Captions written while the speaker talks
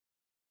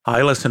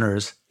Hi,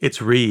 listeners.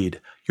 It's Reed.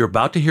 You're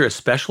about to hear a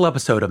special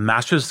episode of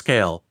Masters of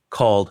Scale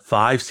called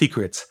 5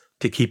 Secrets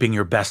to Keeping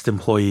Your Best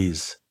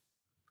Employees.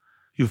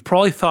 You've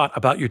probably thought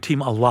about your team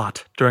a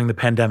lot during the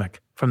pandemic,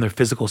 from their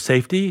physical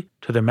safety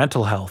to their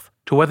mental health,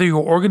 to whether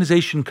your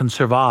organization can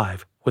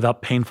survive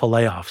without painful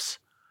layoffs.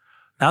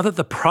 Now that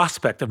the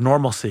prospect of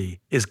normalcy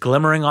is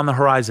glimmering on the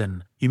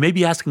horizon, you may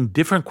be asking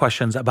different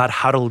questions about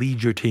how to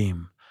lead your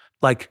team.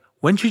 Like,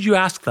 when should you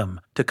ask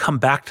them to come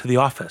back to the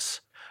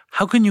office?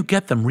 How can you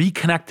get them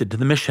reconnected to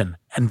the mission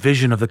and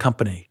vision of the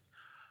company?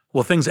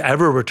 Will things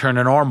ever return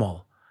to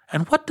normal?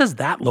 And what does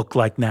that look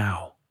like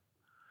now?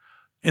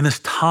 In this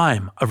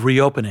time of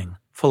reopening,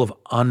 full of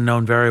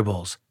unknown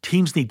variables,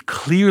 teams need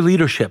clear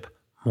leadership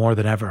more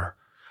than ever.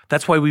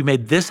 That's why we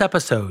made this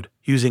episode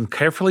using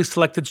carefully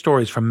selected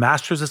stories from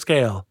Masters of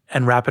Scale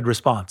and Rapid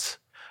Response.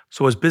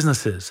 So as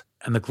businesses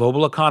and the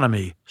global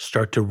economy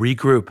start to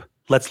regroup,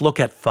 let's look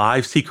at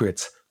 5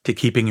 secrets to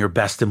keeping your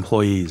best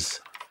employees.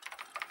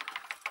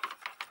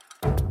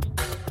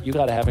 You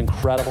got to have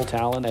incredible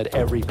talent at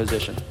every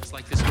position. It's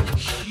like this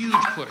huge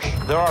push.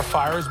 There are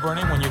fires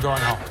burning when you're going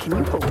home. Can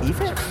you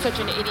believe it? Such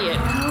an idiot.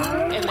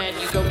 And then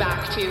you go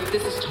back to,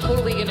 this is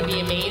totally going to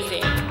be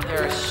amazing.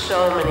 There are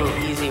so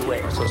many easy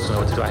ways. So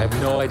what to do. I have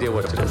no idea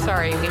what to do.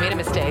 Sorry, we made a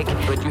mistake.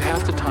 But you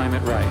have to time it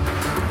right.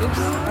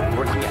 Oops.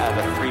 Working out of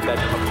a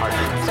 3-bedroom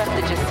apartment. Stuff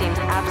that just seems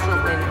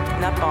absolutely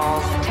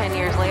nutballs 10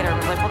 years later. I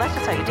was like, well, that's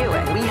just how you do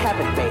it. We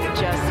haven't made it.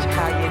 Just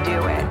how you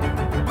do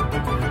it.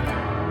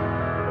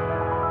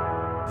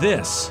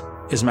 This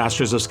is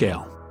Masters of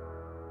Scale.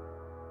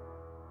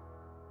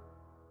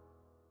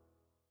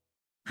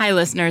 Hi,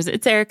 listeners.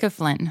 It's Erica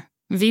Flynn,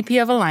 VP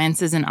of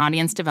Alliances and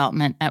Audience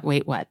Development at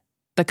Wait What,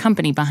 the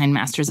company behind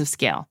Masters of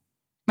Scale.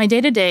 My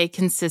day-to-day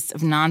consists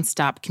of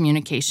nonstop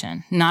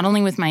communication, not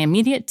only with my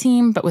immediate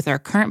team, but with our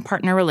current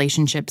partner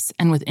relationships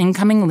and with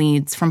incoming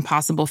leads from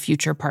possible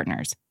future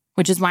partners,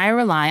 which is why I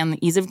rely on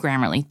the ease of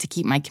Grammarly to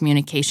keep my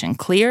communication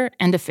clear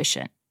and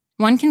efficient.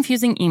 One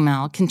confusing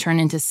email can turn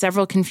into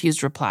several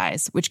confused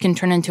replies, which can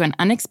turn into an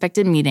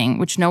unexpected meeting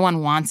which no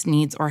one wants,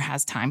 needs, or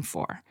has time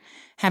for.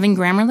 Having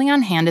Grammarly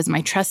on hand as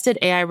my trusted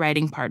AI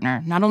writing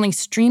partner not only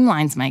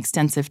streamlines my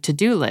extensive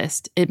to-do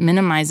list, it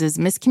minimizes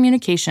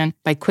miscommunication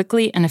by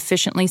quickly and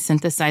efficiently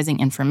synthesizing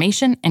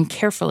information and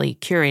carefully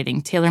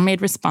curating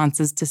tailor-made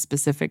responses to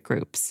specific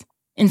groups.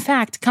 In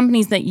fact,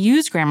 companies that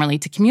use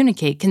Grammarly to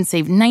communicate can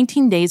save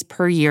 19 days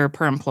per year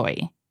per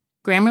employee.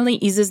 Grammarly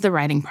eases the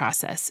writing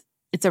process.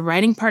 It's a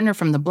writing partner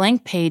from the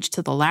blank page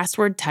to the last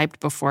word typed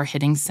before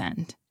hitting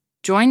send.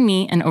 Join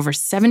me and over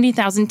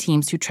 70,000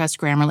 teams who trust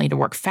Grammarly to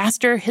work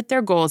faster, hit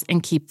their goals,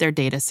 and keep their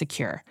data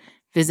secure.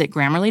 Visit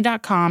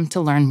Grammarly.com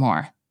to learn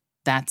more.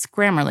 That's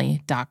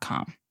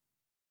Grammarly.com.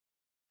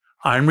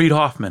 I'm Reid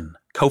Hoffman,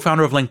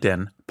 co-founder of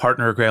LinkedIn,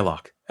 partner at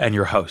Greylock, and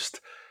your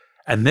host.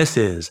 And this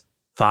is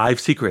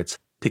 5 Secrets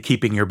to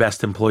Keeping Your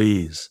Best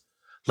Employees.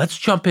 Let's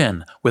jump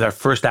in with our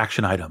first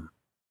action item.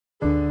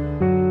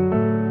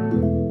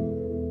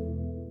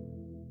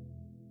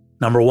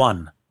 Number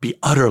 1, be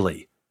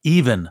utterly,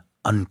 even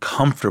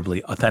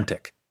uncomfortably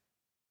authentic.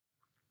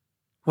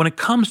 When it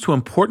comes to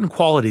important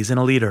qualities in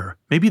a leader,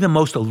 maybe the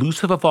most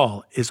elusive of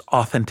all is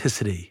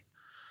authenticity.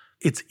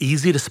 It's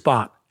easy to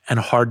spot and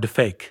hard to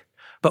fake.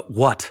 But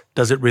what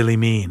does it really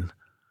mean?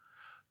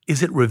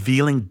 Is it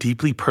revealing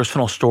deeply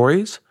personal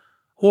stories?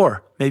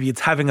 Or maybe it's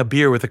having a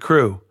beer with the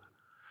crew?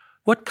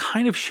 What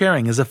kind of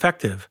sharing is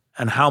effective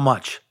and how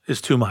much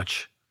is too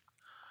much?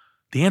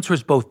 The answer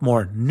is both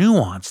more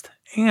nuanced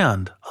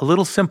and a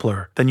little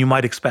simpler than you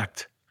might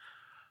expect.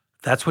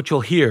 That's what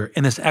you'll hear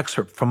in this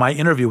excerpt from my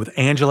interview with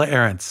Angela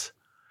Ahrendts.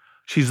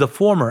 She's the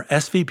former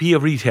SVP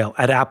of Retail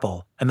at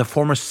Apple and the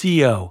former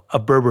CEO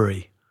of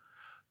Burberry.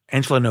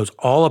 Angela knows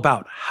all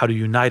about how to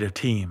unite a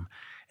team,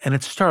 and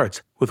it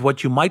starts with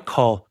what you might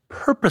call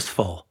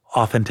purposeful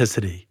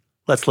authenticity.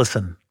 Let's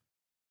listen.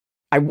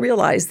 I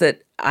realized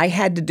that I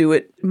had to do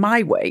it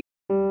my way.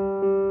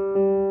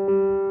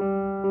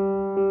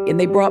 And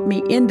they brought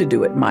me in to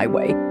do it my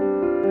way.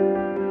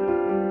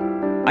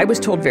 I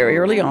was told very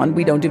early on,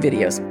 we don't do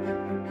videos.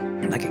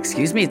 I'm like,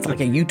 excuse me, it's like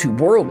a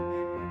YouTube world.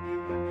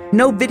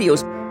 No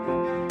videos,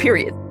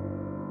 period.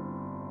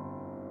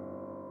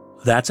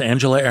 That's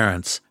Angela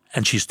Ahrendts,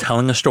 and she's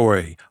telling a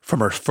story from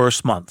her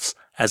first months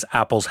as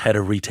Apple's head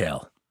of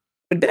retail.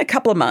 It had been a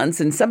couple of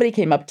months, and somebody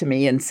came up to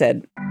me and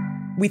said,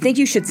 we think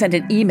you should send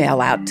an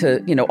email out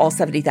to, all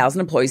 70,000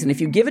 employees, and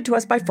if you give it to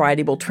us by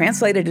Friday, we'll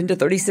translate it into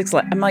 36.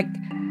 I'm like,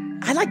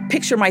 I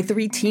picture my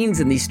 3 teens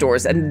in these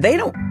stores, and they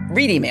don't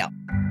read email.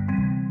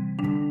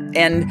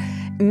 And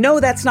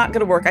no, that's not going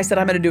to work. I said,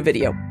 I'm going to do a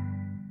video.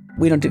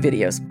 We don't do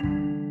videos.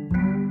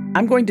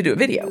 I'm going to do a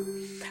video.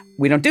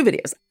 We don't do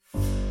videos.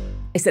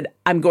 I said,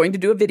 I'm going to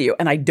do a video,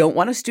 and I don't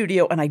want a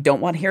studio, and I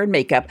don't want hair and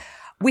makeup.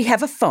 We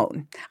have a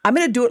phone. I'm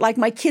going to do it like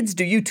my kids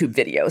do YouTube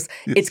videos.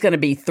 It's going to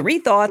be 3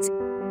 thoughts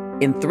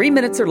in 3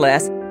 minutes or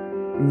less.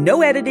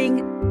 No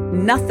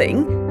editing,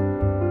 nothing.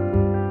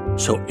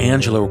 So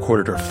Angela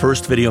recorded her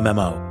first video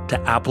memo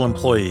to Apple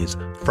employees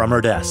from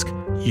her desk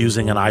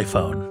using an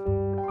iPhone.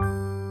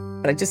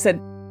 And I just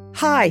said,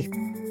 hi,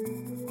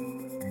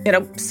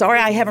 Sorry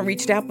I haven't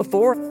reached out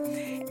before,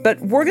 but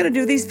we're going to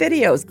do these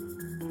videos.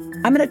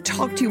 I'm going to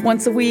talk to you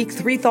once a week,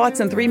 3 thoughts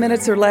in 3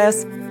 minutes or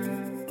less,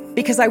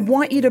 because I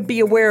want you to be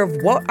aware of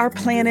what our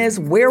plan is,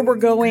 where we're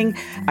going.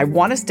 I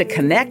want us to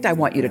connect. I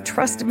want you to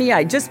trust me.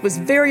 I just was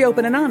very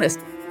open and honest.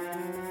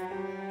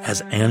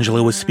 As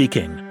Angela was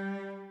speaking,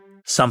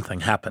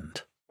 something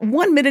happened.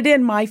 1 minute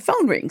in, my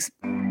phone rings.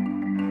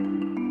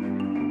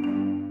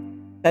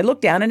 I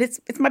look down and it's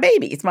my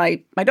baby. It's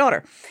my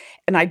daughter.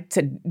 And I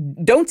said,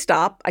 don't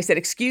stop. I said,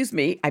 excuse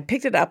me. I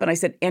picked it up and I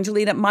said,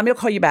 Angelina, Mommy will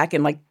call you back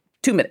in like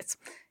 2 minutes.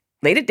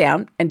 Laid it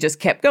down and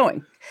just kept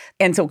going.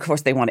 And so, of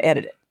course, they want to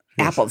edit it.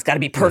 Yes. Apple, it's got to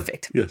be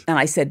perfect. Yes. And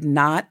I said,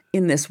 not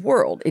in this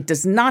world. It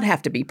does not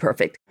have to be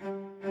perfect.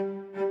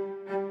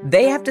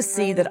 They have to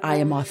see that I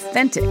am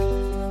authentic.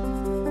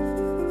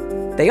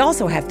 They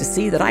also have to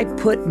see that I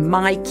put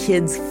my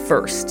kids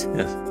first.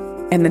 Yes.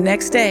 And the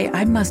next day,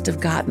 I must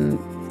have gotten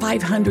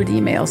 500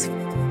 emails,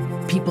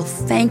 people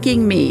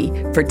thanking me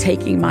for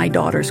taking my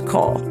daughter's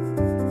call.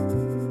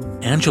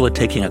 Angela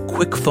taking a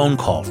quick phone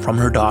call from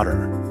her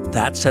daughter,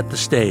 that set the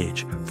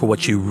stage for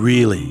what she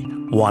really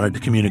wanted to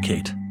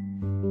communicate.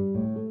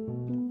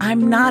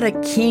 I'm not a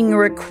king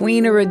or a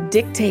queen or a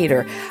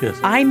dictator. Yes.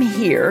 I'm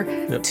here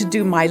to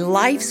do my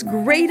life's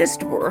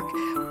greatest work.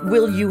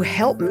 Will you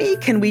help me?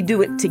 Can we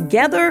do it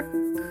together?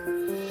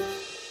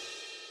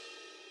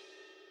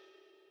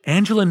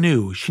 Angela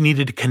knew she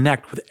needed to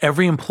connect with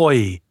every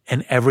employee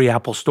in every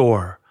Apple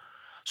store,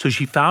 so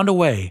she found a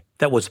way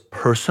that was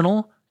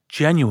personal,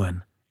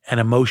 genuine, and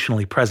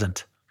emotionally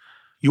present.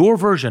 Your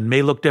version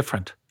may look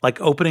different, like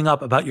opening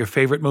up about your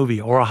favorite movie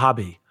or a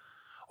hobby,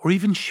 or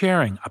even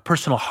sharing a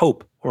personal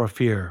hope or a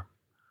fear.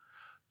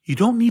 You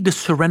don't need to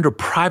surrender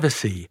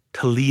privacy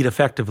to lead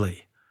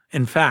effectively.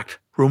 In fact,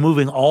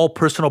 removing all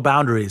personal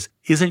boundaries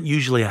isn't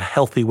usually a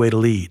healthy way to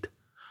lead.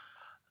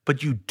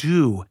 But you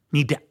do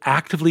need to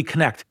actively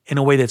connect in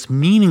a way that's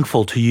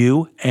meaningful to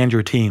you and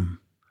your team.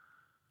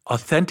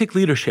 Authentic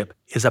leadership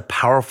is a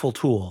powerful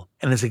tool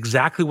and is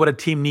exactly what a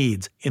team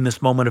needs in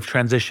this moment of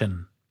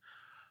transition.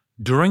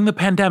 During the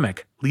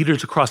pandemic,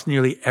 leaders across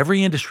nearly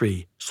every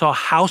industry saw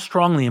how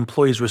strongly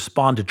employees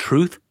respond to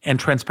truth and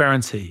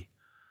transparency.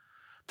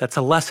 That's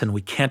a lesson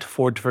we can't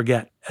afford to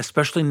forget,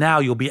 especially now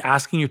you'll be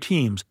asking your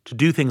teams to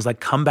do things like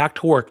come back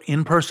to work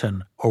in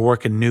person or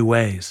work in new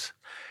ways.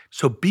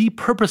 So be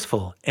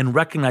purposeful in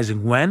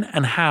recognizing when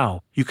and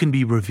how you can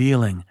be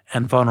revealing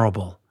and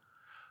vulnerable.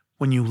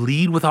 When you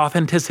lead with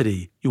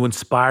authenticity, you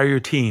inspire your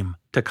team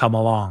to come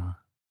along.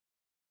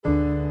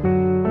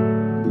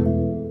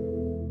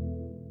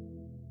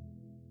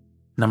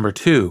 Number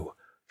 2,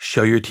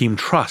 show your team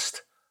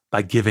trust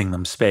by giving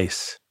them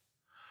space.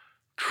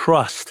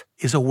 Trust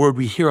is a word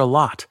we hear a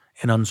lot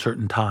in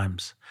uncertain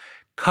times.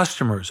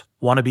 Customers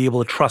want to be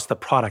able to trust the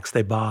products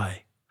they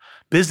buy.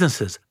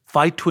 Businesses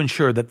fight to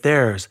ensure that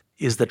theirs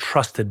is the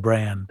trusted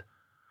brand.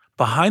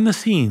 Behind the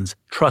scenes,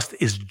 trust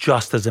is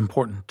just as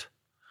important.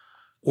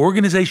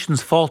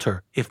 Organizations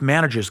falter if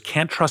managers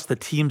can't trust the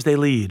teams they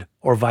lead,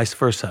 or vice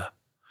versa.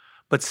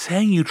 But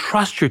saying you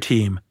trust your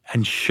team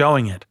and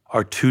showing it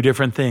are two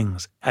different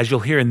things, as you'll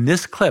hear in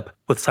this clip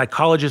with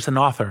psychologist and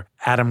author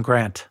Adam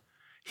Grant.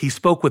 He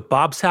spoke with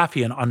Bob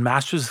Safian on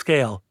Masters of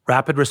Scale,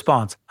 Rapid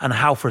Response, on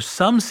how for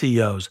some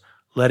CEOs,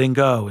 letting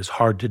go is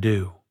hard to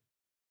do.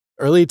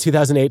 Early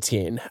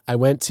 2018, I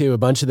went to a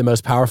bunch of the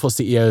most powerful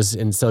CEOs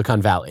in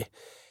Silicon Valley.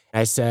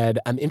 I said,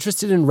 I'm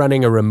interested in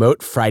running a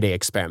remote Friday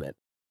experiment.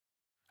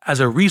 As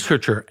a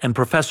researcher and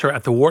professor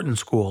at the Wharton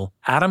School,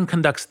 Adam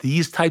conducts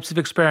these types of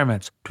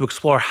experiments to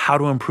explore how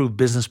to improve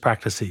business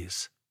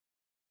practices.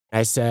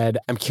 I said,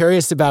 I'm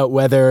curious about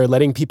whether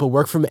letting people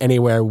work from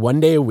anywhere 1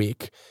 day a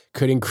week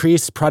could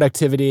increase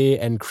productivity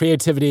and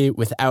creativity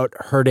without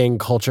hurting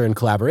culture and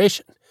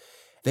collaboration.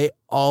 They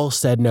all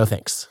said no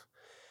thanks.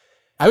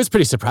 I was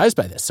pretty surprised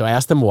by this, so I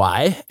asked them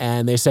why,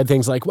 and they said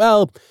things like,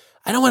 well,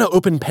 I don't want to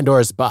open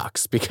Pandora's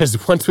box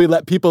because once we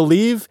let people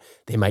leave,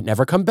 they might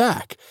never come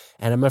back.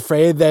 And I'm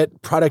afraid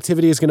that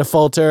productivity is going to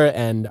falter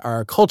and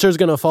our culture is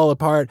going to fall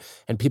apart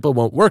and people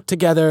won't work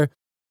together.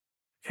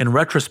 In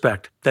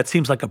retrospect, that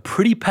seems like a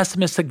pretty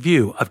pessimistic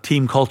view of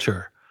team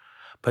culture.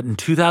 But in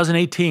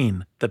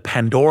 2018, the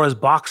Pandora's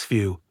box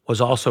view was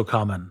also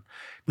common.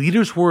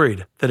 Leaders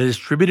worried that a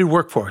distributed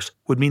workforce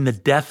would mean the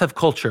death of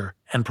culture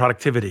and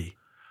productivity.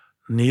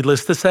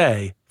 Needless to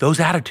say, those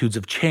attitudes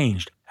have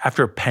changed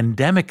after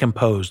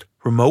pandemic-imposed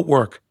remote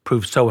work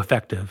proved so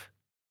effective.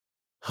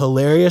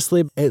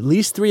 Hilariously, at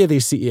least 3 of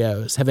these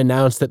CEOs have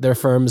announced that their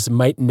firms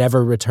might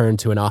never return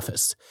to an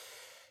office.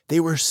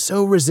 They were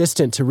so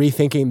resistant to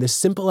rethinking the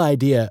simple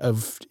idea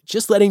of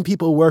just letting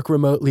people work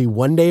remotely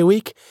 1 day a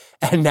week,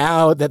 and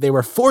now that they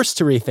were forced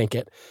to rethink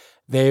it,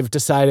 they've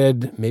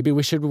decided maybe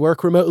we should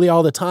work remotely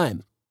all the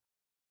time.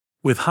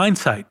 With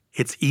hindsight,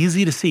 it's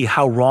easy to see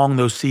how wrong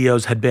those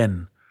CEOs had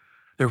been.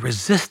 Their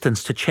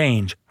resistance to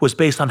change was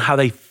based on how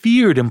they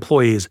feared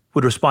employees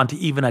would respond to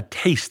even a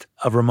taste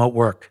of remote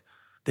work.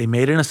 They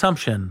made an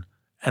assumption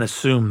and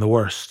assumed the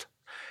worst.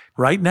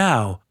 Right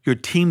now, your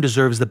team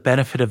deserves the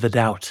benefit of the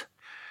doubt.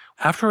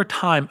 After a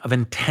time of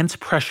intense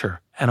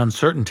pressure and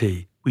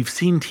uncertainty, we've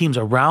seen teams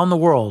around the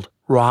world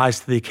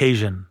rise to the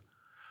occasion.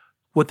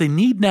 What they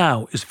need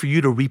now is for you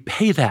to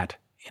repay that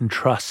in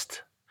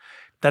trust.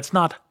 That's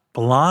not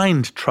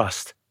blind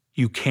trust.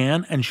 You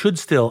can and should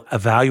still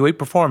evaluate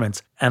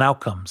performance and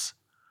outcomes.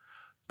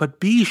 But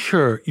be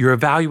sure you're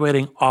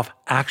evaluating off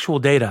actual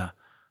data,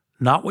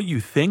 not what you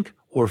think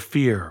or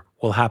fear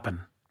will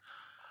happen.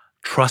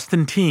 Trust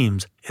in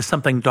teams is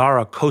something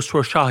Dara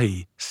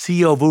Khosrowshahi,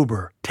 CEO of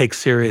Uber, takes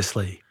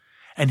seriously.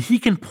 And he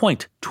can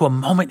point to a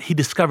moment he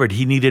discovered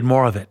he needed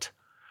more of it.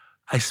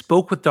 I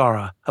spoke with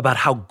Dara about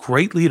how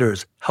great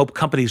leaders help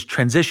companies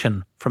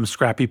transition from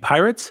scrappy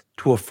pirates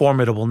to a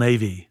formidable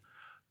navy.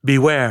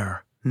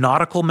 Beware,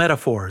 nautical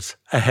metaphors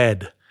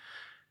ahead.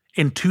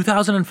 In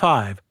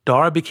 2005,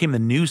 Dara became the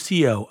new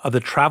CEO of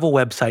the travel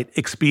website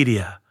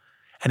Expedia,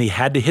 and he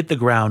had to hit the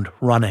ground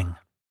running.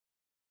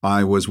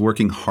 I was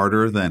working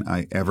harder than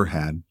I ever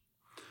had.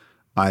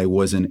 I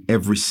was in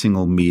every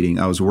single meeting.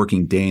 I was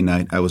working day and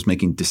night. I was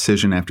making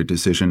decision after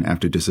decision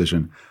after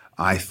decision.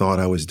 I thought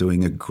I was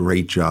doing a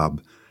great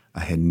job. I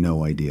had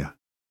no idea.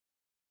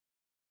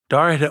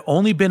 Dara had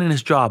only been in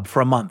his job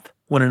for a month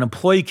when an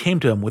employee came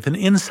to him with an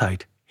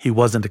insight he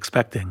wasn't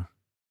expecting.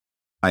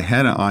 I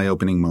had an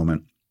eye-opening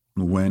moment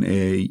when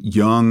a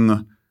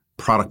young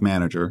product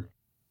manager,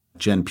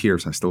 Jen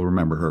Pierce, I still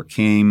remember her,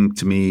 came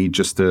to me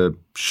just to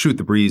shoot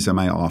the breeze in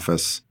my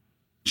office.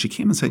 She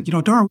came and said,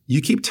 Dara, you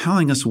keep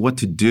telling us what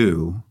to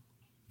do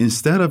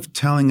instead of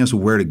telling us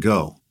where to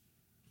go.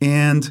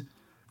 And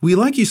we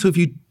like you, so if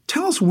you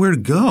tell us where to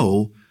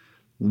go,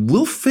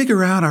 we'll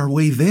figure out our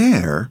way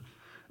there.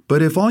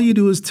 But if all you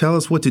do is tell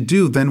us what to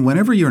do, then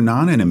whenever you're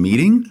not in a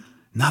meeting,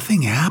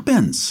 nothing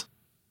happens.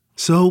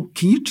 So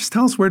can you just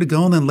tell us where to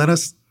go and then let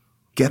us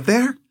get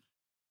there?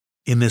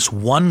 In this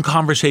one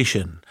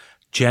conversation,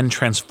 Jen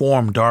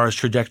transformed Dara's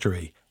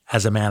trajectory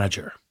as a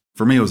manager.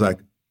 For me, it was like,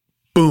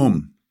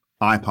 boom,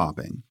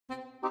 eye-popping.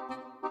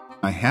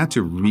 I had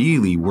to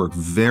really work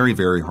very,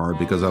 very hard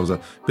because I was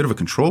a bit of a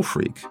control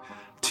freak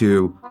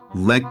to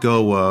let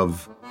go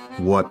of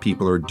what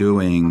people are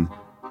doing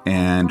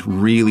and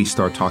really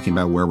start talking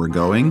about where we're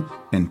going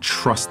and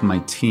trust my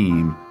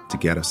team to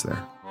get us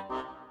there.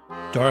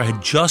 Dara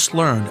had just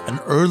learned an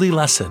early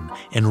lesson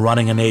in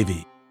running a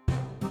navy.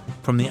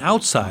 From the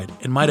outside,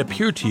 it might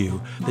appear to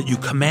you that you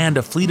command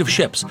a fleet of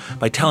ships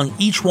by telling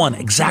each one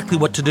exactly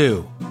what to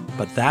do.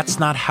 But that's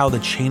not how the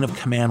chain of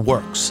command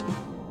works.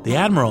 The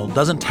admiral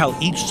doesn't tell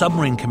each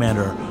submarine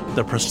commander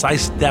the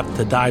precise depth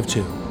to dive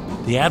to.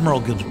 The admiral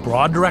gives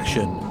broad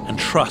direction and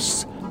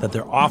trusts that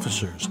their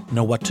officers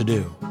know what to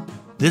do.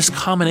 This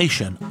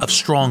combination of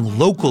strong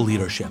local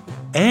leadership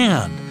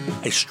and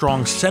a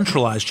strong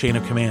centralized chain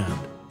of command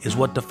is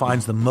what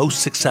defines the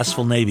most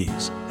successful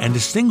navies and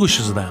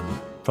distinguishes them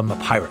from the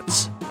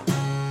pirates.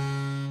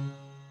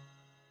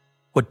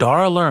 What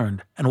Dara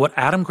learned and what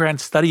Adam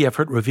Grant's study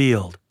effort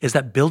revealed is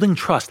that building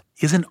trust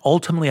isn't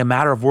ultimately a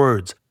matter of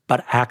words,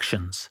 but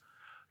actions.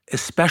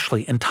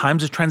 Especially in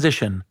times of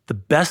transition, the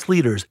best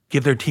leaders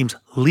give their teams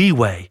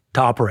leeway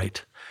to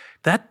operate.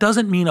 That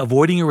doesn't mean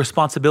avoiding your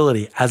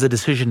responsibility as a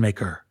decision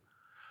maker.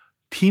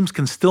 Teams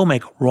can still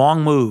make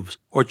wrong moves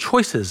or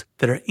choices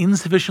that are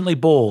insufficiently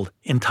bold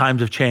in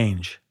times of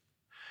change.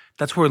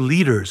 That's where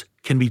leaders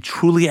can be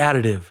truly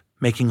additive,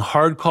 making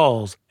hard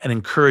calls and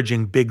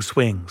encouraging big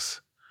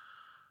swings.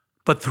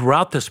 But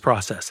throughout this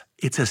process,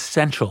 it's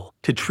essential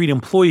to treat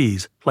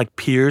employees like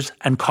peers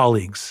and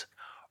colleagues.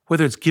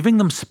 Whether it's giving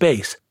them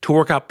space to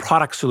work out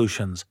product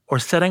solutions or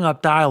setting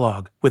up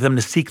dialogue with them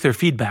to seek their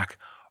feedback,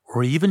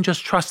 or even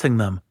just trusting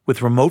them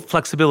with remote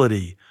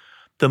flexibility,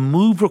 the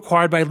move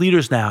required by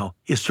leaders now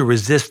is to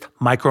resist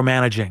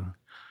micromanaging.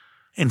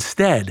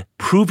 Instead,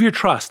 prove your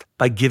trust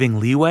by giving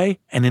leeway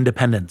and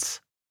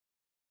independence.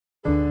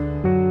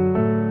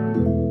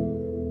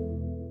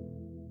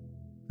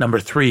 Number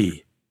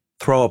 3,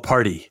 throw a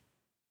party.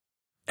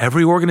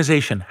 Every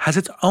organization has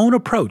its own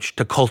approach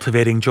to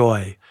cultivating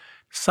joy.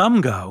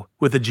 Some go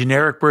with a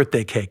generic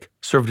birthday cake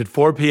served at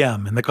 4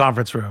 p.m. in the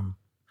conference room.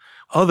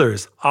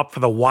 Others opt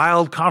for the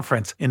wild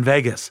conference in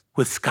Vegas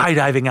with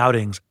skydiving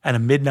outings and a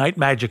midnight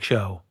magic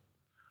show.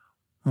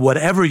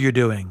 Whatever you're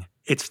doing,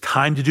 it's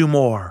time to do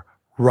more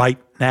right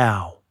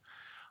now.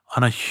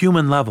 On a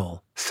human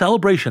level,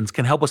 celebrations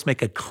can help us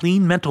make a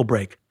clean mental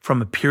break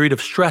from a period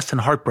of stress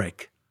and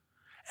heartbreak.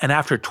 And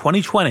after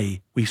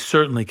 2020, we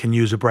certainly can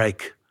use a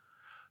break.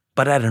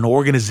 But at an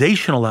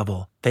organizational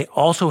level, they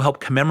also help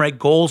commemorate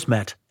goals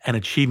met and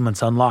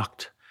achievements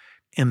unlocked.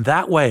 In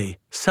that way,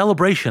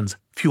 celebrations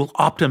fuel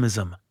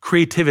optimism,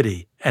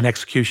 creativity, and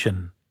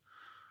execution.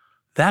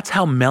 That's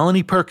how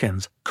Melanie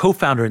Perkins,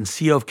 co-founder and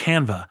CEO of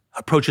Canva,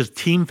 approaches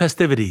team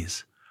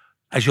festivities.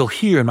 As you'll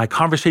hear in my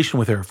conversation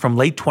with her from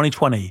late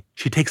 2020,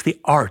 she takes the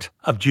art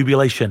of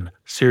jubilation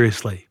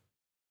seriously.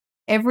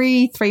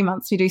 Every 3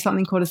 months, we do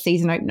something called a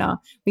season opener.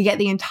 We get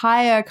the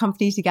entire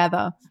company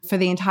together for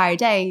the entire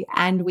day,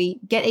 and we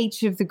get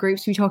each of the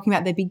groups to be talking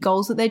about their big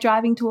goals that they're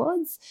driving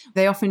towards.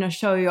 They often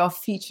show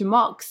off future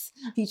mocks,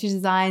 future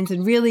designs,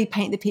 and really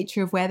paint the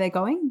picture of where they're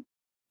going.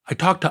 I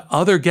talked to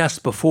other guests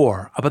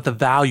before about the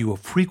value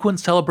of frequent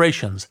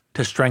celebrations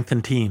to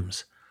strengthen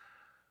teams,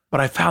 but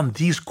I found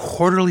these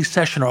quarterly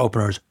session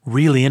openers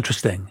really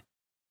interesting.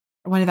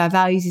 One of our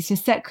values is to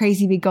set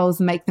crazy big goals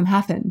and make them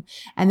happen.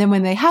 And then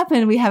when they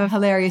happen, we have a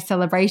hilarious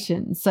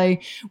celebration. So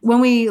when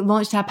we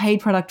launched our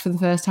paid product for the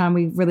first time,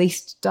 we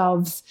released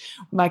doves,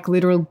 like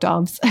literal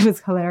doves. It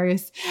was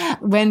hilarious.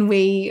 When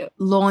we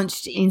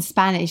launched in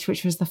Spanish,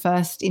 which was the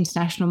first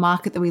international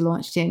market that we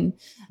launched in,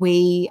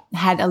 we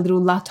had a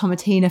little La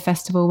Tomatina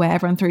festival where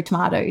everyone threw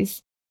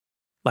tomatoes.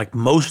 Like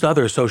most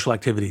other social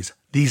activities,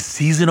 these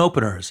season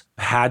openers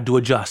had to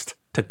adjust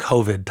to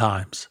COVID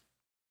times.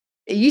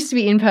 It used to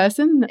be in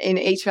person in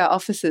each of our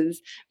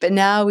offices, but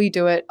now we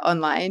do it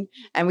online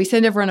and we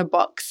send everyone a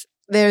box.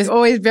 There's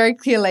always very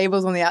clear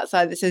labels on the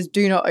outside that says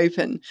do not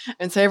open.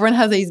 And so everyone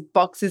has these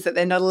boxes that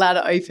they're not allowed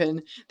to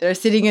open. They're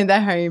sitting in their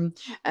home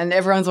and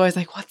everyone's always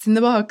like, what's in the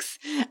box?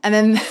 And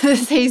then the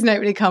season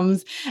opener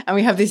comes and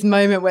we have this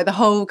moment where the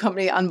whole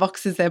company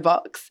unboxes their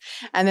box.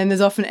 And then there's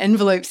often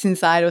envelopes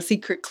inside or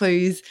secret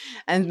clues.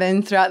 And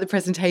then throughout the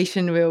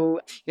presentation,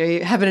 we'll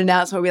have an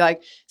announcement. We'll be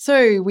like,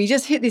 so we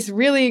just hit this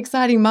really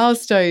exciting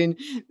milestone.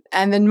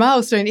 And then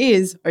milestone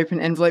is open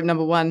envelope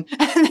number 1.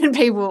 And then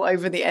people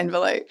open the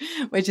envelope,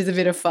 which is a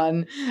bit of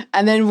fun.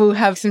 And then we'll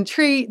have some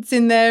treats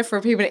in there for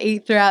people to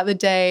eat throughout the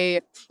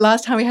day.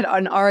 Last time we had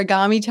an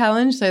origami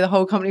challenge. So the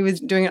whole company was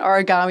doing an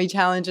origami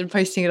challenge and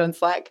posting it on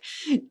Slack.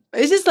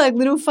 It's just like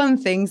little fun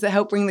things that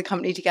help bring the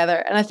company together.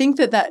 And I think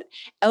that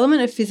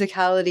element of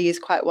physicality is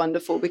quite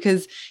wonderful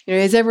because,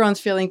 as everyone's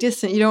feeling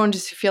distant, you don't want to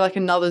just feel like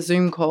another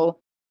Zoom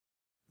call.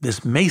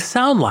 This may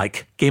sound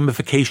like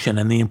gamification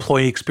and the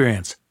employee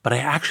experience, but I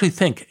actually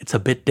think it's a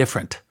bit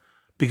different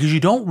because you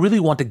don't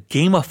really want to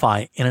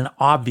gamify in an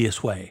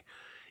obvious way.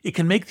 It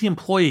can make the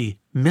employee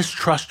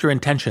mistrust your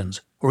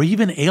intentions or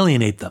even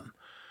alienate them.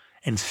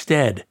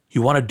 Instead,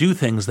 you want to do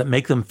things that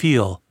make them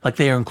feel like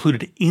they are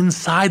included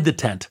inside the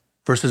tent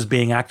versus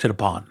being acted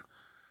upon.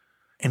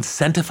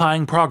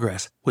 Incentivizing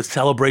progress with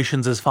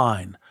celebrations is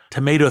fine,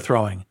 tomato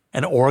throwing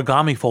and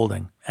origami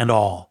folding and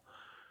all.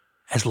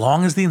 As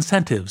long as the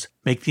incentives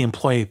make the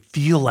employee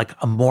feel like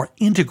a more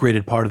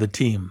integrated part of the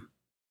team.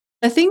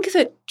 I think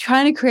that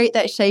trying to create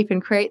that shape and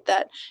create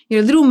that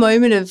little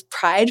moment of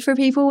pride for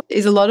people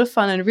is a lot of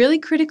fun and really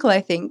critical,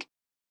 I think.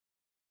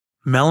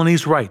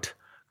 Melanie's right.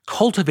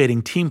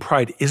 Cultivating team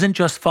pride isn't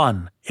just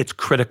fun, it's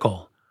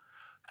critical.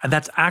 And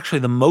that's actually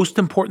the most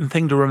important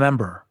thing to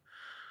remember.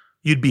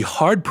 You'd be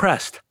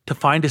hard-pressed to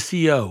find a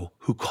CEO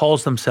who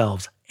calls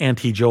themselves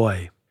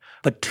anti-joy.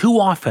 But too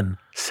often,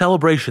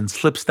 celebration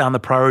slips down the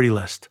priority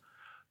list,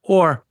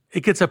 or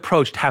it gets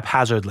approached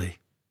haphazardly.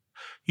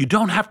 You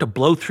don't have to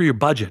blow through your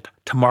budget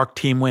to mark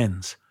team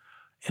wins.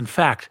 In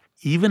fact,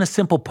 even a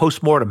simple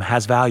postmortem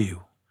has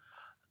value.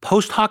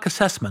 Post hoc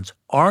assessments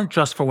aren't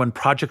just for when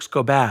projects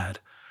go bad,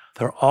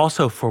 they're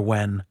also for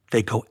when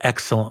they go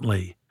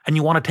excellently, and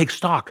you want to take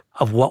stock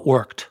of what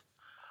worked.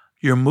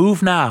 Your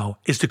move now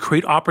is to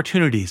create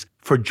opportunities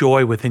for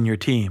joy within your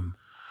team.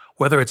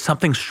 Whether it's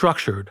something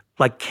structured,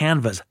 like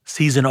Canva's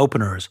season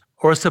openers,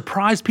 or a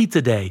surprise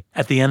pizza day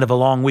at the end of a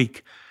long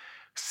week,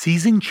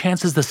 seizing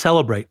chances to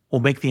celebrate will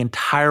make the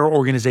entire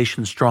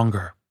organization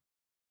stronger.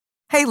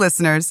 Hey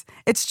listeners,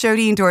 it's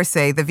Jodine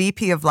Dorsey, the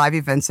VP of Live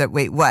Events at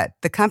Wait What,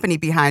 the company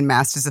behind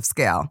Masters of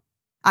Scale.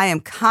 I am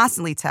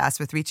constantly tasked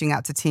with reaching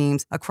out to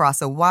teams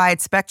across a wide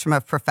spectrum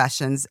of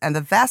professions and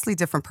the vastly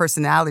different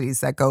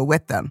personalities that go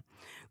with them.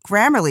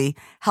 Grammarly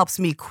helps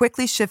me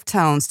quickly shift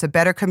tones to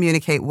better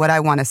communicate what I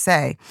want to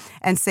say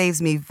and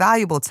saves me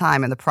valuable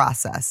time in the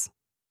process.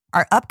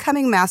 Our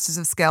upcoming Masters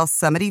of Scale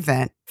Summit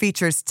event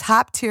features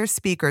top-tier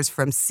speakers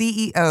from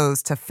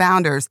CEOs to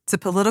founders to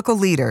political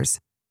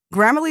leaders.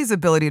 Grammarly's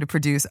ability to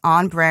produce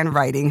on-brand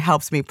writing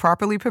helps me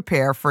properly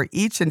prepare for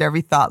each and every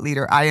thought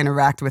leader I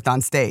interact with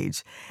on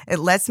stage. It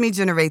lets me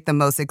generate the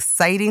most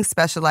exciting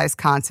specialized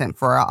content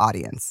for our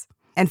audience.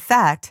 In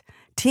fact,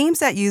 teams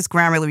that use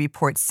Grammarly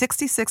report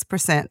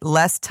 66%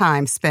 less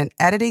time spent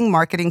editing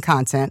marketing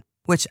content,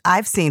 which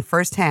I've seen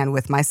firsthand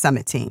with my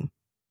Summit team.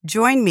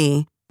 Join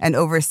me and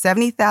over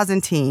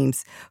 70,000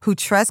 teams who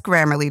trust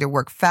Grammarly to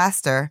work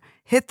faster,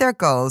 hit their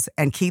goals,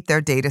 and keep their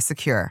data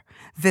secure.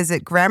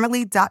 Visit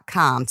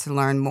Grammarly.com to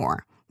learn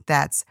more.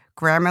 That's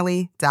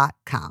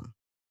Grammarly.com.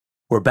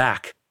 We're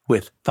back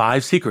with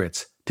 5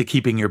 secrets to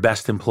keeping your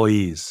best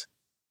employees.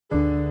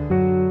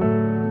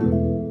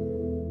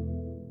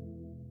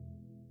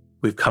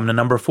 We've come to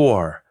number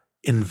 4,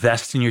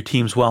 invest in your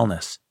team's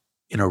wellness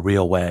in a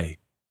real way.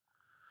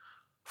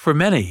 For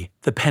many,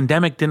 the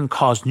pandemic didn't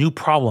cause new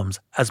problems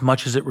as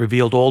much as it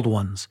revealed old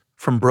ones,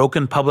 from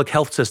broken public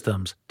health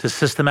systems to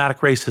systematic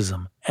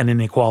racism and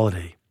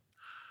inequality.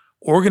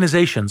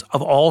 Organizations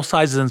of all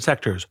sizes and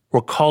sectors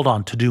were called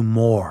on to do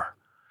more.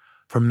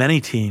 For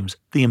many teams,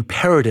 the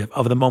imperative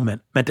of the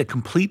moment meant a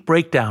complete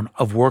breakdown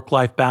of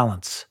work-life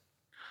balance.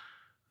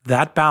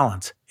 That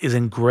balance is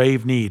in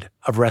grave need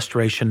of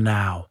restoration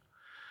now.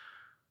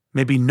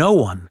 Maybe no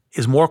one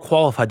is more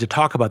qualified to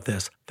talk about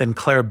this than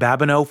Claire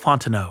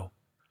Babineau-Fontenot.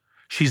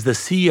 She's the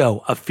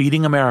CEO of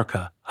Feeding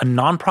America, a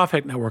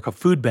nonprofit network of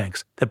food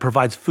banks that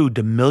provides food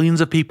to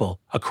millions of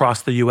people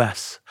across the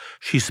U.S.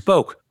 She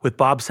spoke with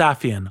Bob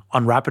Safian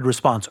on Rapid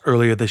Response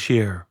earlier this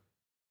year.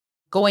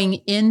 Going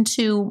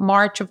into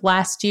March of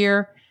last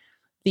year,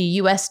 the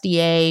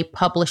USDA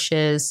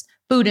publishes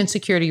food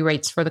insecurity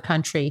rates for the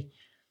country.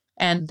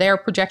 And their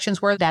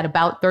projections were that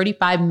about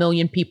 35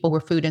 million people were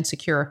food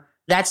insecure.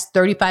 That's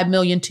 35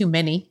 million too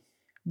many.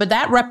 But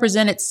that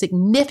represented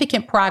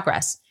significant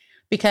progress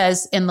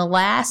because in the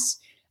last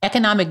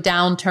economic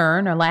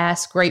downturn or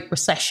last Great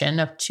Recession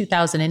of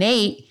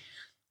 2008,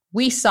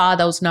 we saw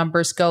those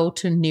numbers go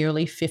to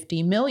nearly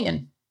 50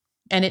 million.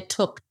 And it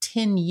took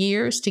 10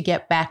 years to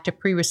get back to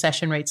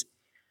pre-recession rates.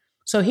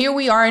 So here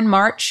we are in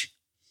March.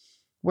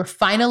 We're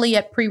finally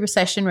at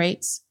pre-recession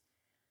rates.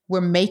 We're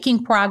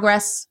making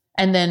progress.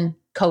 And then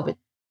COVID.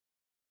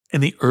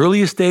 In the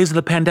earliest days of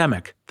the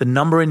pandemic, the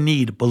number in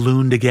need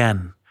ballooned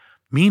again.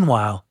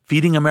 Meanwhile,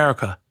 Feeding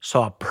America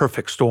saw a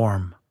perfect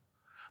storm.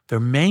 Their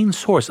main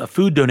source of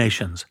food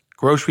donations,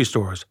 grocery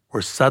stores,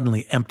 were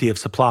suddenly empty of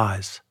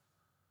supplies.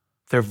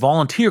 Their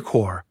volunteer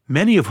corps,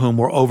 many of whom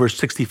were over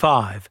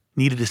 65,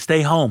 needed to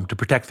stay home to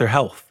protect their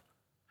health.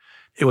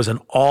 It was an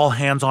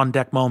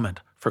all-hands-on-deck moment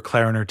for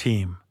Claire and her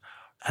team,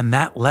 and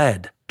that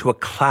led to a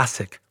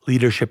classic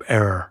leadership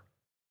error.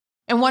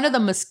 And one of the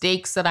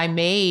mistakes that I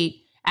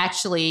made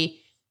actually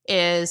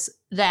is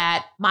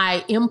that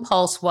my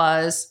impulse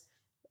was,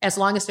 as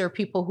long as there are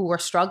people who are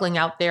struggling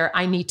out there,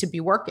 I need to be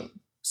working.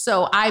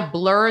 So I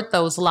blurred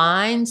those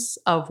lines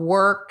of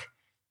work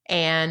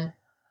and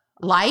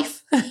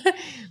life.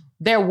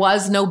 There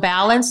was no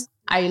balance.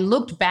 I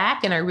looked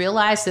back and I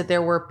realized that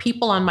there were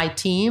people on my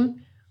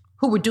team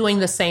who were doing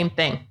the same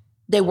thing.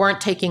 They weren't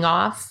taking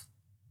off.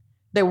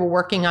 They were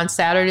working on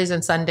Saturdays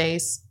and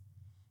Sundays.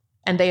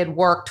 And they had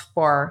worked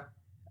for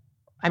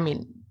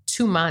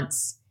 2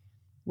 months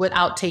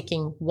without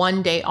taking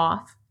one day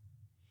off.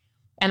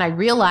 And I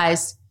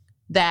realized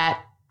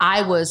that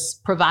I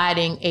was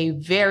providing a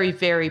very,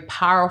 very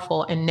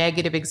powerful and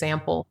negative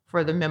example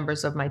for the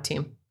members of my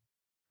team.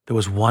 There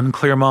was one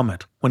clear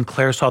moment when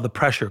Claire saw the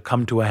pressure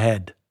come to a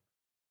head.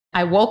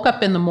 I woke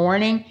up in the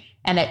morning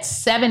and at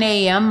 7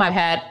 a.m. I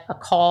had a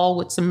call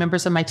with some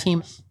members of my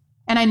team.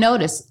 And I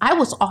noticed I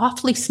was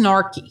awfully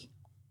snarky.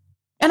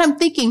 And I'm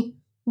thinking,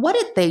 what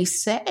did they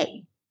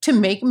say to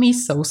make me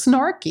so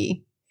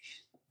snarky?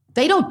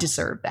 They don't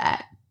deserve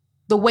that.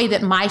 The way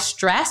that my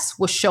stress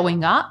was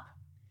showing up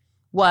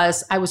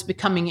was I was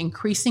becoming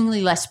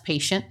increasingly less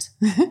patient,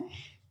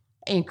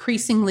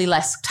 increasingly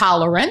less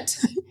tolerant.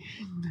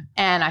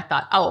 And I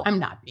thought, I'm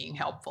not being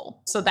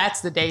helpful. So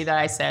that's the day that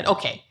I said,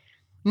 okay,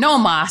 no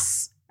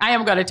mas, I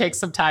am going to take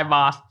some time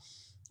off.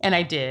 And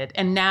I did.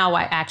 And now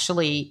I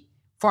actually,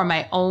 for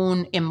my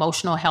own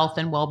emotional health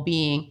and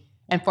well-being,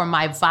 and for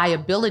my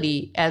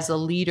viability as a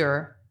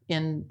leader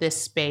in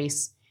this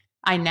space,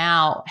 I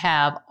now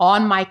have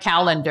on my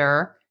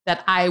calendar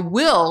that I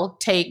will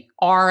take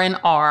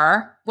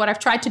R&R. What I've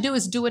tried to do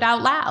is do it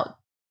out loud.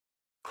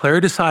 Claire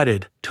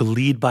decided to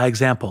lead by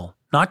example,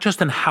 not just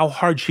in how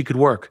hard she could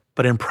work,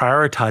 but in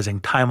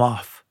prioritizing time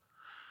off.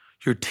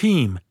 Your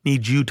team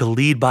needs you to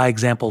lead by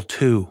example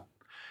too.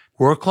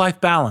 Work-life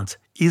balance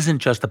isn't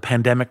just a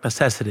pandemic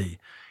necessity.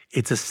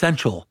 It's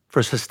essential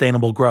for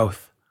sustainable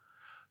growth.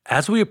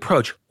 As we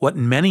approach what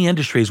in many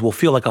industries will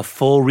feel like a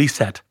full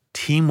reset,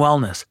 team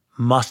wellness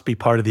must be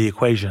part of the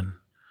equation.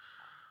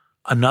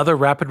 Another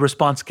Rapid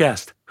Response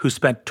guest who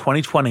spent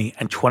 2020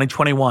 and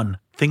 2021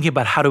 thinking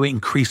about how to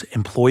increase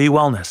employee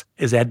wellness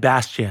is Ed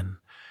Bastian.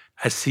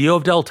 As CEO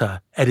of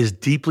Delta, Ed is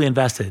deeply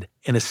invested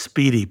in a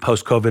speedy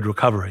post-COVID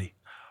recovery.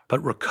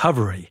 But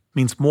recovery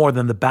means more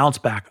than the bounce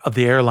back of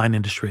the airline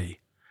industry.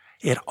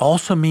 It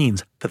also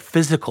means the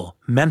physical,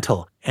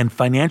 mental, and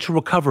financial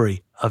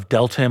recovery of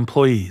Delta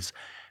employees,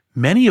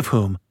 many of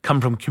whom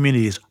come from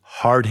communities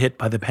hard hit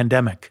by the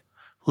pandemic.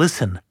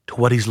 Listen to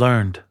what he's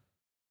learned.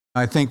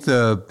 I think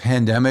the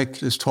pandemic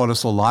has taught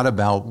us a lot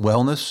about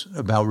wellness,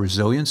 about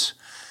resilience,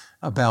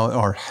 about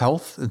our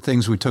health and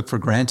things we took for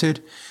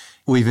granted.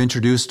 We've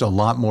introduced a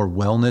lot more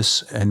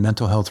wellness and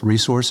mental health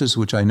resources,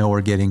 which I know are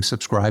getting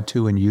subscribed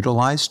to and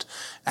utilized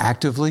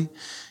actively.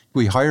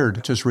 We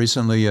hired just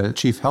recently a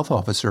chief health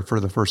officer for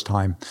the first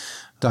time,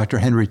 Dr.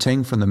 Henry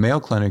Ting from the Mayo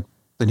Clinic.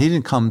 And he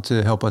didn't come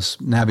to help us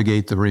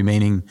navigate the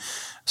remaining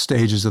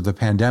stages of the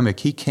pandemic.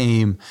 He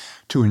came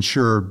to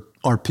ensure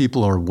our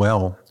people are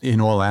well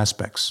in all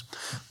aspects,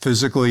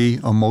 physically,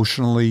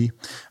 emotionally,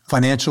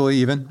 financially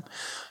even.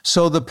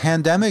 So the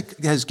pandemic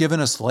has given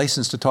us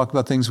license to talk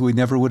about things we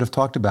never would have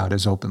talked about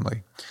as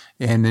openly,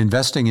 and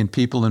investing in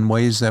people in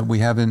ways that we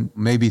haven't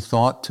maybe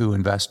thought to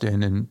invest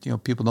in.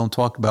 And, people don't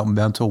talk about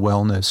mental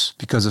wellness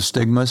because of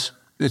stigmas.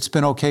 It's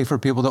been okay for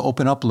people to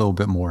open up a little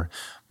bit more.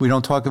 We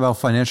don't talk about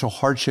financial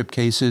hardship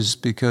cases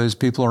because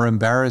people are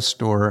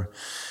embarrassed or,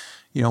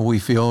 we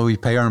feel we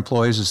pay our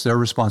employees, it's their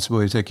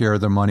responsibility to take care of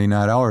their money,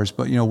 not ours.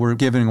 But, we're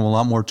giving them a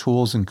lot more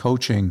tools and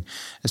coaching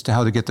as to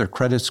how to get their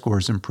credit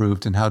scores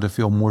improved and how to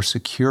feel more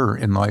secure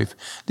in life.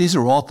 These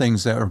are all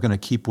things that are going to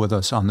keep with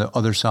us on the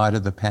other side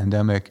of the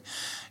pandemic.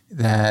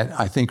 that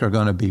I think are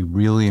going to be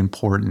really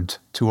important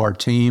to our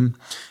team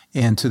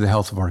and to the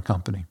health of our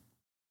company.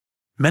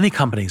 Many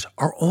companies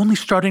are only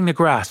starting to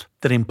grasp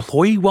that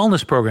employee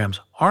wellness programs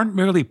aren't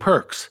merely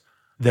perks,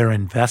 they're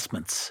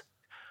investments.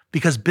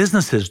 Because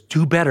businesses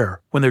do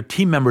better when their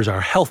team members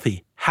are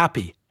healthy,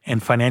 happy,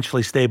 and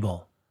financially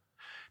stable.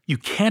 You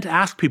can't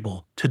ask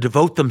people to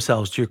devote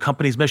themselves to your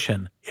company's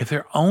mission if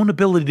their own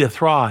ability to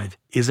thrive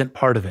isn't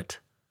part of it.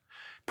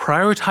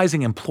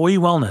 Prioritizing employee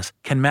wellness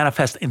can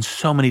manifest in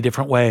so many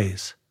different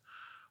ways.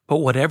 But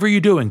whatever you're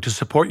doing to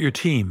support your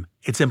team,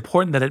 it's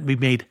important that it be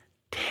made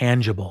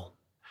tangible.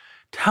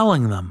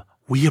 Telling them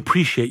we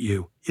appreciate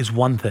you is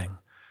one thing.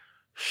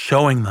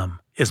 Showing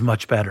them is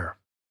much better.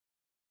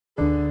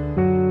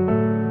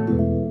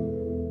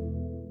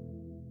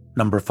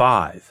 Number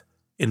 5,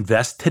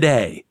 invest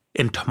today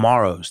in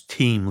tomorrow's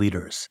team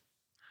leaders.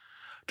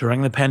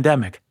 During the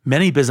pandemic,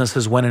 many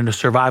businesses went into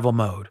survival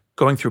mode,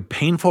 going through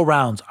painful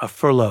rounds of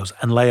furloughs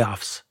and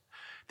layoffs.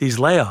 These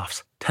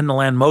layoffs tend to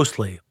land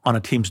mostly on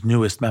a team's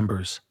newest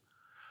members.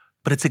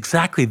 But it's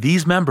exactly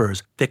these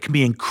members that can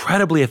be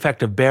incredibly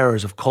effective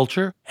bearers of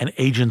culture and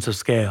agents of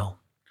scale.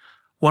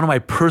 One of my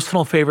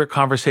personal favorite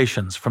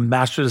conversations from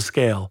Masters of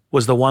Scale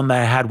was the one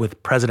that I had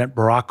with President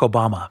Barack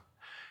Obama.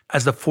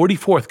 As the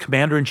 44th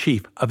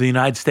Commander-in-Chief of the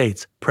United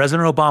States,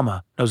 President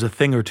Obama knows a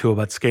thing or two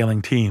about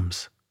scaling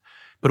teams.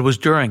 But it was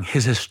during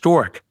his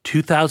historic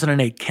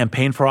 2008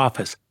 campaign for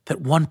office that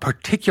one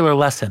particular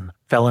lesson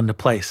fell into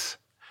place.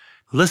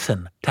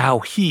 Listen to how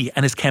he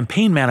and his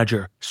campaign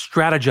manager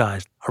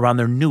strategized around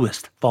their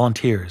newest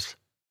volunteers.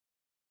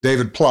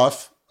 David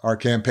Plouffe, our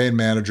campaign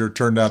manager,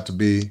 turned out to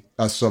be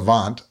a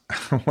savant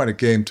when it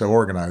came to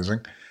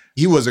organizing.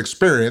 He was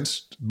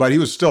experienced, but he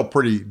was still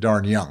pretty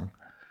darn young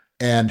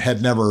and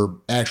had never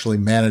actually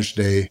managed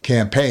a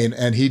campaign,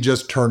 and he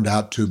just turned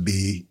out to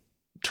be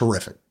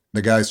terrific.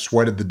 The guy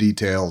sweated the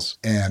details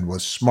and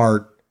was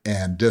smart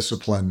and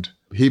disciplined.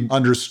 He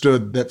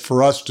understood that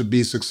for us to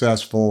be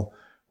successful,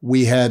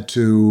 we had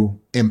to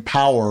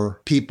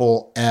empower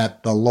people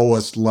at the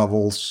lowest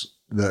levels.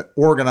 The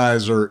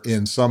organizer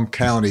in some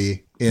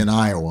county in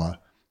Iowa,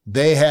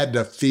 they had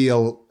to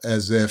feel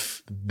as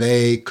if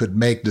they could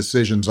make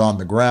decisions on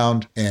the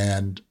ground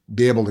and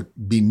be able to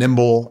be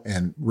nimble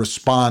and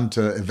respond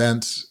to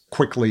events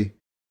quickly.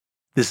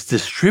 This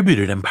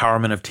distributed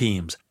empowerment of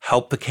teams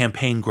helped the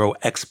campaign grow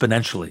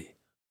exponentially.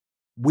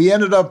 We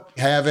ended up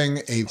having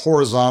a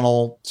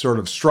horizontal sort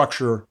of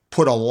structure,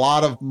 put a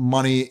lot of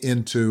money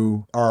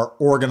into our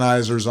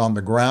organizers on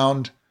the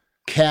ground,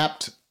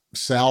 capped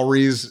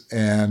salaries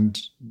and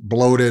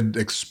bloated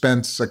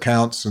expense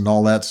accounts and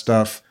all that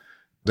stuff.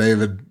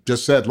 David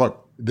just said,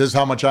 look, this is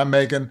how much I'm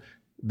making.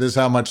 This is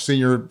how much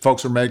senior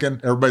folks are making.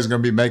 Everybody's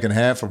going to be making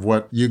half of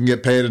what you can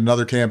get paid in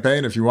another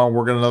campaign. If you want to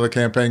work in another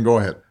campaign, go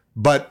ahead.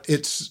 But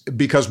it's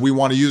because we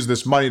want to use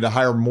this money to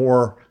hire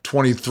more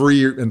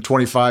 23 and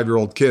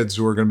 25-year-old kids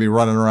who are going to be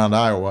running around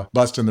Iowa,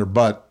 busting their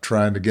butt,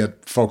 trying to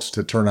get folks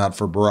to turn out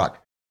for Barack.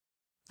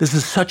 This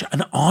is such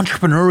an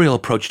entrepreneurial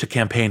approach to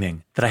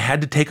campaigning that I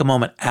had to take a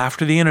moment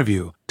after the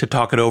interview to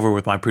talk it over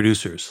with my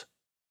producers.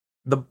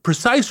 The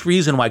precise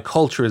reason why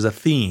culture is a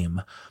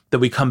theme that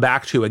we come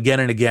back to again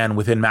and again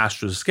within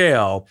Masters of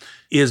Scale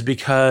is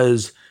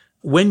because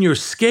when you're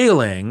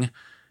scaling,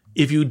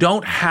 if you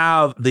don't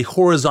have the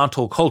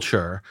horizontal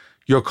culture,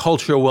 your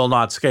culture will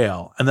not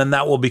scale. And then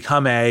that will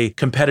become a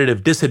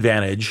competitive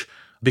disadvantage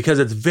because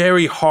it's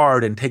very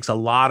hard and takes a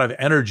lot of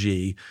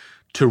energy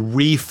to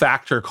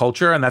refactor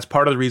culture. And that's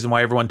part of the reason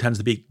why everyone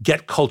tends to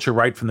get culture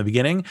right from the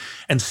beginning.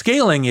 And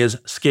scaling is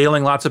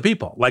scaling lots of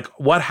people. Like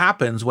what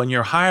happens when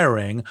you're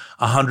hiring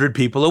 100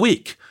 people a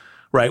week,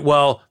 right?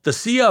 Well, the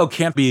CEO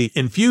can't be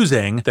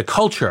infusing the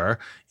culture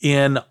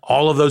in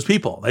all of those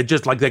people. They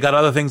got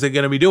other things they're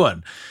going to be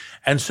doing.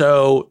 And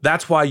so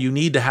that's why you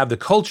need to have the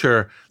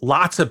culture,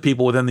 lots of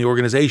people within the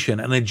organization,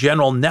 and a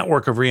general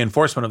network of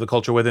reinforcement of the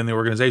culture within the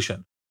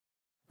organization.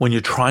 When you're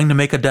trying to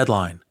make a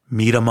deadline,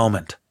 meet a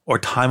moment, or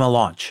time a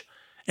launch,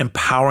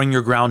 empowering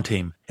your ground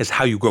team is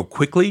how you grow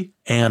quickly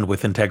and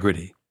with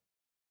integrity.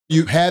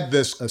 You had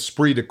this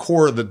esprit de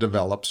corps that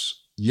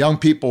develops, young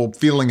people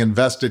feeling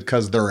invested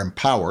because they're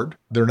empowered.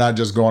 They're not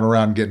just going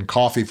around getting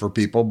coffee for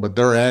people, but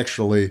they're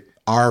actually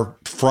our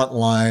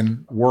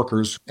frontline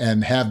workers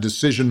and have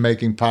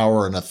decision-making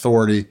power and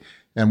authority,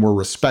 and we're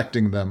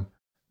respecting them.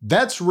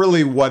 That's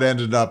really what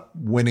ended up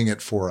winning it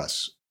for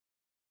us.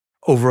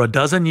 Over a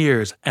dozen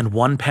years and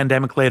one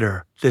pandemic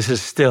later, this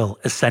is still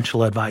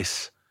essential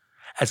advice.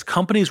 As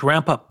companies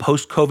ramp up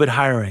post-COVID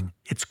hiring,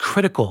 it's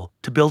critical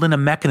to build in a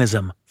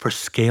mechanism for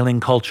scaling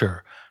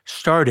culture,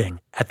 starting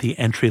at the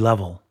entry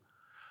level.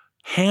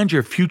 Hand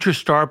your future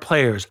star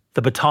players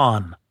the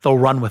baton, they'll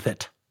run with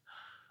it.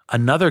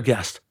 Another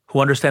guest who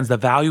understands the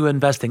value of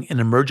investing in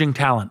emerging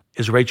talent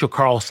is Rachel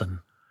Carlson.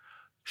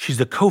 She's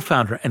the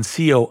co-founder and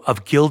CEO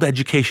of Guild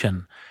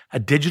Education, a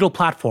digital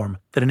platform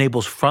that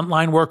enables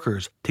frontline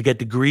workers to get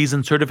degrees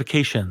and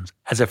certifications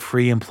as a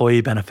free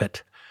employee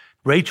benefit.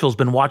 Rachel's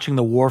been watching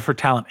the war for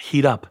talent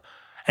heat up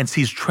and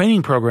sees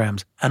training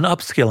programs and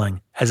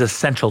upskilling as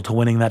essential to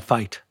winning that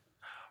fight.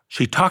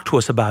 She talked to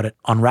us about it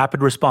on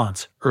Rapid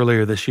Response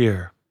earlier this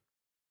year.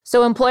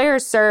 So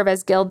employers serve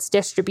as Guild's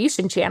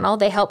distribution channel.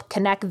 They help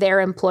connect their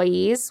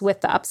employees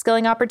with the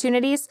upskilling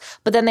opportunities,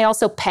 but then they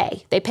also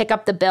pay. They pick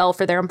up the bill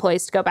for their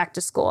employees to go back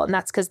to school, and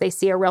that's because they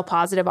see a real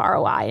positive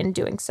ROI in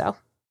doing so.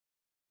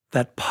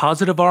 That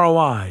positive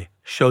ROI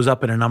shows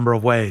up in a number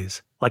of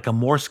ways, like a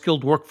more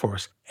skilled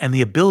workforce and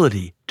the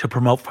ability to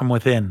promote from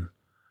within.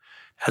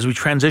 As we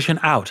transition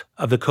out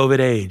of the COVID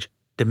age,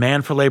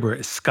 demand for labor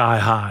is sky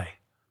high.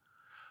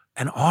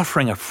 And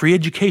offering a free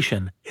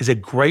education is a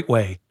great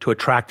way to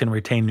attract and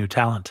retain new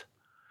talent.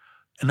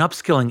 And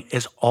upskilling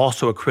is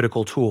also a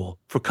critical tool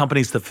for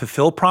companies to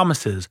fulfill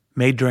promises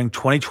made during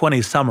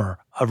 2020's summer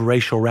of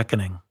racial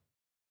reckoning.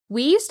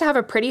 We used to have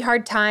a pretty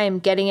hard time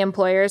getting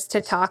employers to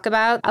talk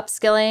about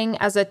upskilling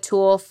as a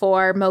tool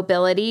for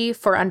mobility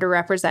for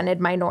underrepresented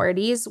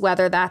minorities,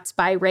 whether that's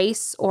by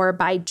race or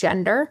by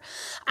gender.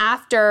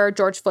 After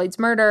George Floyd's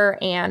murder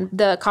and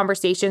the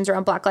conversations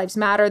around Black Lives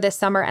Matter this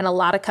summer, and a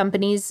lot of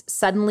companies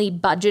suddenly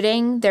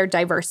budgeting their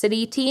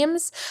diversity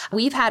teams,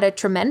 we've had a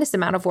tremendous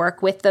amount of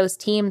work with those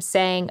teams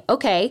saying,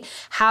 okay,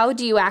 how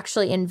do you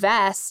actually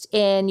invest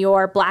in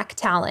your Black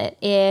talent,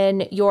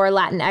 in your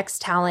Latinx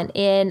talent,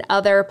 in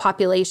other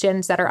populations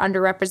that are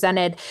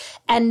underrepresented?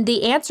 And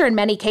the answer in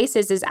many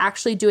cases is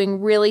actually doing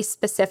really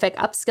specific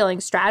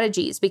upskilling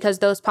strategies, because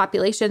those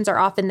populations are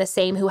often the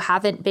same who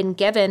haven't been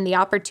given the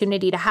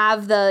opportunity to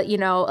have the,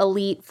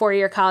 elite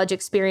four-year college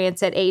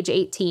experience at age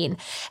 18.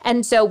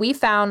 And so we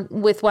found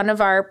with one of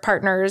our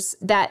partners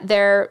that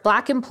their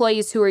Black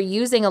employees who are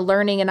using a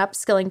learning and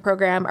upskilling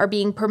program are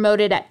being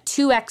promoted at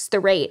 2x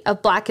the rate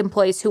of Black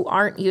employees who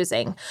aren't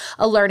using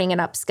a learning and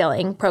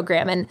upskilling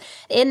program. And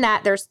in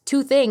that, there's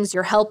two things.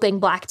 You're helping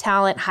Black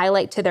talent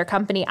highlight to their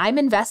company, I'm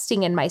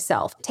investing in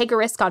myself, take a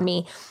risk on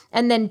me.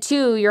 And then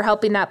two, you're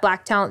helping that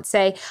Black talent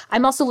say,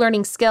 I'm also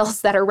learning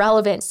skills that are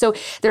relevant. So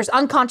there's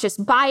unconscious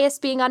bias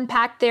being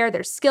unpacked there.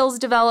 There's skills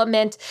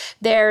development.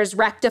 There's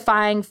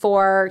rectifying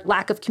for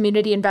lack of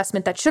community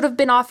investment that should have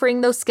been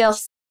offering those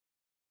skills.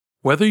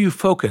 Whether you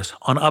focus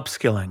on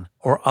upskilling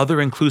or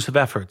other inclusive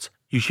efforts,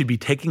 you should be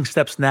taking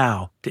steps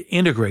now to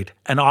integrate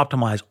and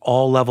optimize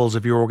all levels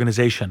of your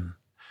organization.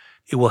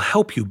 It will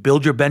help you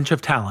build your bench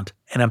of talent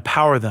and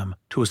empower them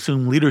to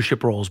assume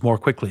leadership roles more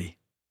quickly.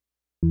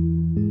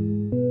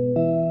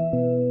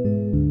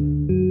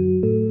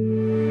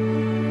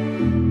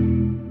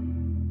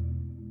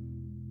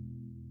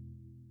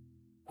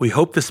 We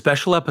hope this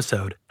special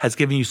episode has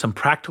given you some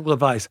practical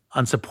advice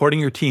on supporting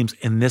your teams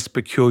in this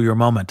peculiar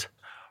moment.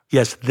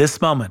 Yes, this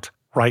moment,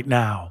 right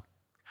now.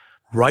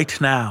 Right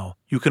now,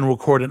 you can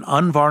record an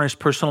unvarnished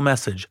personal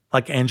message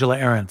like Angela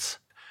Ahrendts.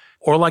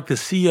 Or like the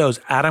CEOs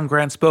Adam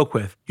Grant spoke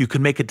with, you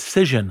can make a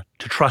decision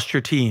to trust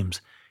your teams,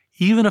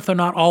 even if they're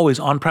not always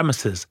on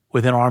premises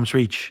within arm's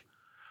reach.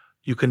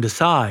 You can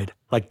decide,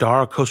 like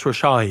Dara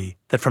Khosrowshahi,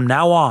 that from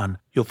now on,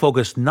 you'll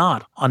focus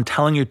not on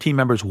telling your team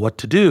members what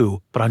to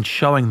do, but on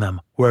showing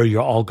them where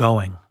you're all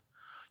going.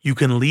 You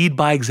can lead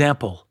by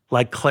example,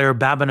 like Claire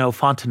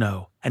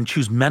Babineau-Fontenot, and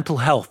choose mental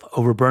health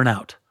over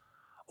burnout.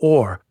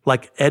 Or,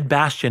 like Ed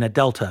Bastian at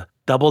Delta,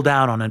 double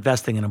down on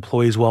investing in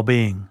employees'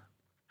 well-being.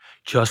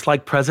 Just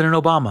like President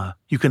Obama,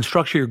 you can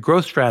structure your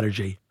growth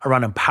strategy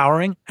around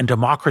empowering and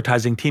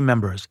democratizing team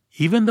members,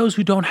 even those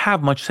who don't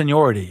have much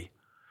seniority.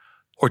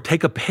 Or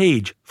take a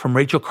page from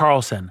Rachel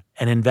Carlson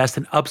and invest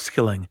in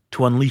upskilling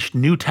to unleash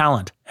new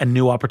talent and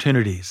new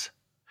opportunities.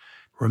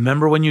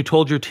 Remember when you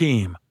told your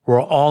team,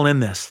 we're all in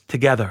this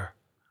together.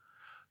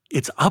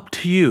 It's up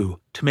to you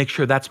to make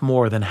sure that's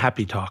more than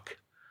happy talk.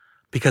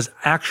 Because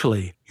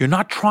actually, you're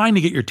not trying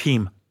to get your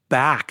team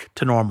back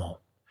to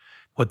normal.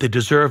 What they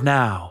deserve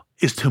now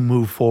is to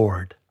move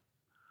forward.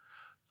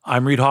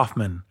 I'm Reid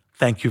Hoffman.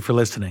 Thank you for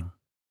listening.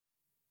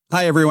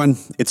 Hi, everyone.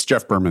 It's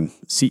Jeff Berman,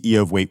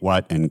 CEO of Wait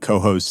What and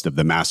co-host of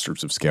the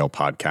Masters of Scale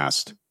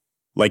podcast.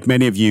 Like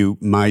many of you,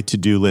 my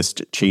to-do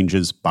list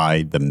changes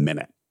by the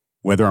minute.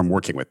 Whether I'm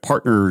working with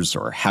partners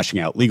or hashing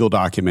out legal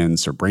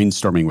documents or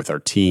brainstorming with our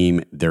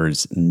team, there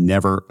is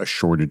never a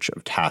shortage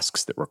of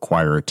tasks that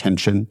require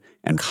attention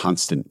and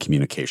constant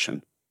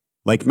communication.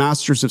 Like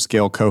Masters of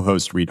Scale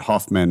co-host Reid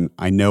Hoffman,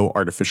 I know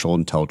artificial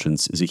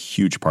intelligence is a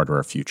huge part of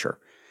our future,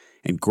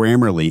 and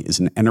Grammarly is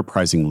an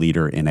enterprising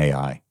leader in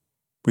AI.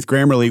 With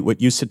Grammarly,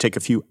 what used to take a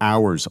few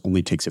hours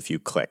only takes a few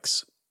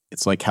clicks.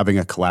 It's like having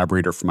a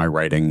collaborator for my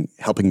writing,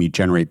 helping me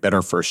generate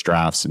better first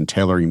drafts and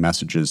tailoring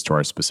messages to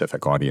our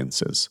specific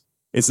audiences.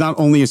 It's not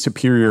only a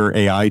superior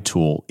AI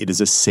tool, it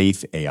is a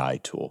safe AI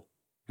tool.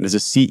 And as a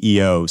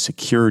CEO,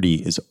 security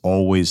is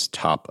always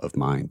top of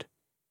mind.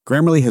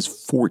 Grammarly has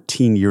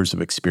 14 years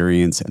of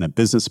experience and a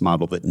business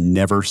model that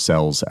never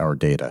sells our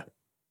data.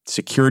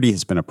 Security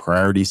has been a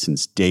priority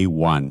since day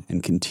one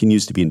and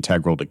continues to be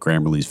integral to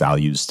Grammarly's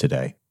values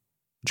today.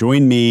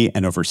 Join me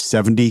and over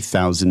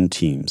 70,000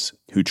 teams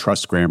who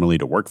trust Grammarly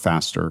to work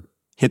faster,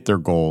 hit their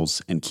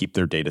goals, and keep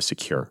their data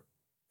secure.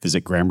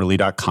 Visit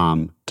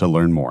Grammarly.com to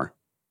learn more.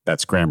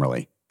 That's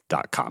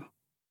Grammarly.com.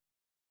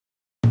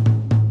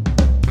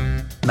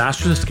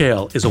 Masters of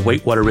Scale is a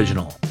Wait What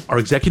original. Our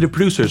executive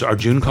producers are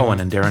June Cohen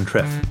and Darren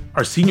Triff.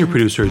 Our senior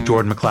producer is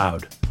Jordan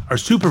McLeod. Our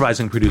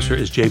supervising producer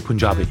is Jay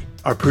Punjabi.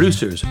 Our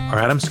producers are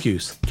Adam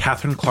Skuse,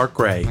 Catherine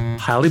Clark-Gray,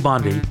 Hailey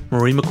Bondi,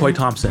 Marie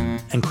McCoy-Thompson,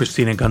 and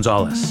Christina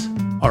Gonzalez.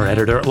 Our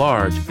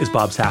editor-at-large is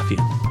Bob Safian.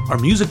 Our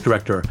music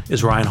director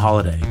is Ryan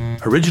Holiday.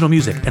 Original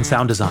music and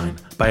sound design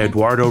by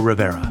Eduardo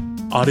Rivera.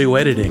 Audio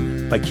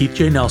editing by Keith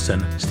J.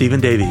 Nelson, Stephen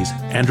Davies,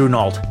 Andrew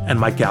Nault, and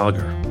Mike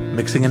Gallagher.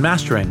 Mixing and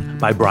mastering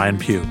by Brian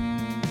Pugh.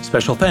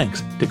 Special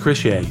thanks to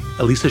Chris Ye,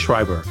 Elisa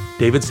Schreiber,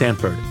 David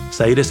Sanford,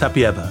 Saida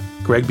Sapieva,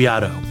 Greg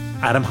Beato,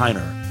 Adam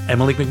Heiner,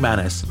 Emily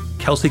McManus,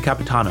 Kelsey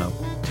Capitano,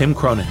 Tim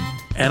Cronin,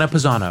 Anna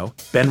Pisano,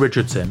 Ben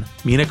Richardson,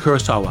 Mina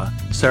Kurosawa,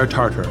 Sarah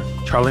Tartar,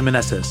 Charlie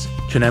Meneses,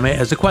 Chineme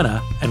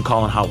Ezequena, and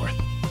Colin Howarth.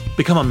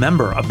 Become a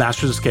member of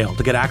Masters of Scale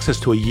to get access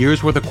to a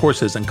year's worth of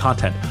courses and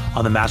content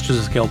on the Masters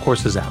of Scale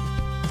Courses app.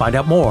 Find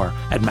out more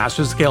at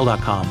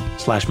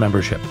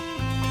mastersofscale.com/membership.